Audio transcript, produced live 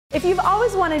If you've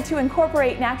always wanted to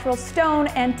incorporate natural stone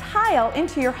and tile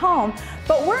into your home,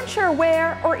 but weren't sure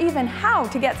where or even how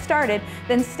to get started,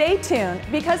 then stay tuned,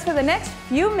 because for the next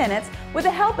few minutes, with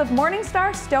the help of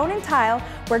Morningstar Stone and Tile,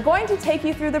 we're going to take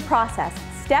you through the process,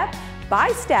 step by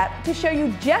step, to show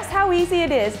you just how easy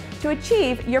it is to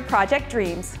achieve your project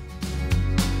dreams.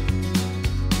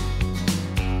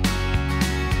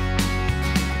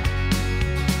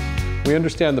 We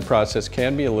understand the process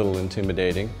can be a little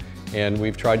intimidating, and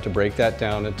we've tried to break that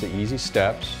down into easy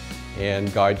steps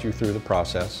and guide you through the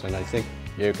process, and I think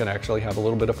you can actually have a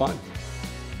little bit of fun.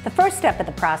 The first step of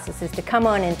the process is to come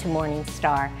on into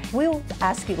Morningstar. We'll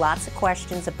ask you lots of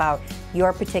questions about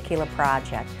your particular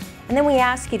project. And then we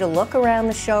ask you to look around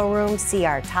the showroom, see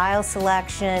our tile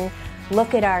selection,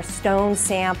 look at our stone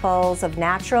samples of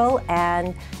natural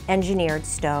and engineered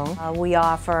stone. We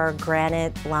offer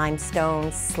granite,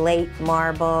 limestone, slate,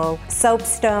 marble,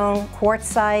 soapstone,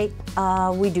 quartzite.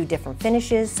 We do different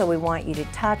finishes, so we want you to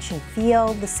touch and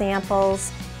feel the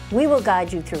samples. We will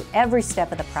guide you through every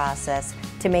step of the process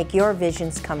to make your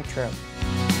visions come true.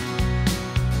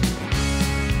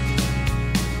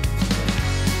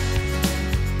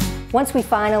 Once we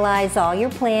finalize all your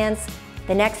plans,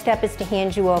 the next step is to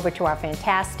hand you over to our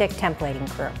fantastic templating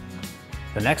crew.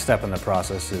 The next step in the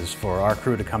process is for our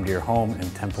crew to come to your home and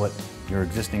template your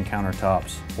existing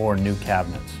countertops or new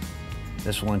cabinets.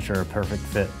 This will ensure a perfect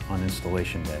fit on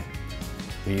installation day.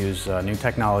 We use new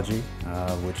technology,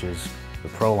 which is the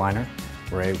Pro Liner.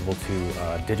 We're able to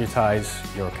digitize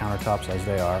your countertops as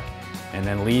they are and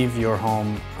then leave your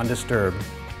home undisturbed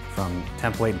from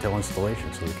template until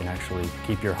installation, so you can actually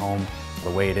keep your home the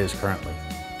way it is currently.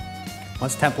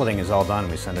 Once templating is all done,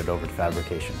 we send it over to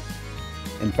fabrication.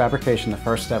 In fabrication, the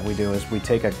first step we do is we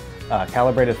take a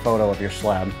calibrated photo of your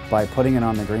slab by putting it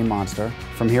on the Green Monster.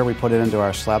 From here we put it into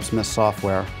our Slabsmith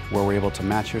software, where we're able to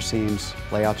match your seams,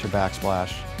 lay out your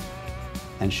backsplash,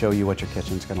 and show you what your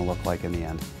kitchen's going to look like in the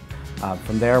end.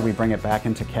 From there we bring it back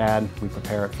into CAD, we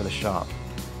prepare it for the shop.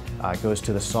 It goes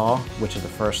to the saw, which is the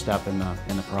first step in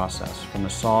the process. From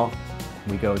the saw,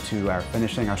 we go to our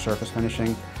finishing, our surface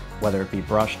finishing, whether it be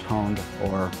brushed, honed,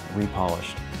 or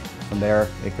repolished. From there,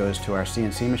 it goes to our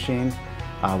CNC machine,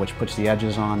 which puts the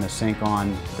edges on, the sink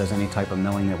on, does any type of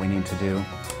milling that we need to do.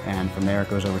 And from there, it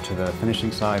goes over to the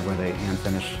finishing side where they hand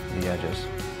finish the edges.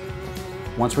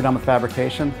 Once we're done with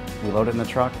fabrication, we load it in the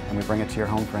truck and we bring it to your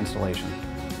home for installation.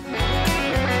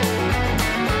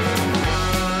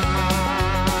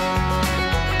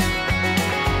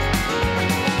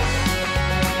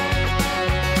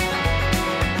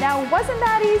 Wasn't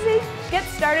that easy? Get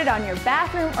started on your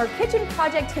bathroom or kitchen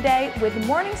project today with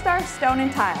Morningstar Stone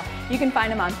and Tile. You can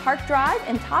find them on Park Drive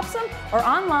in Topsham or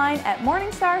online at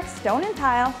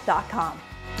morningstarstoneandtile.com.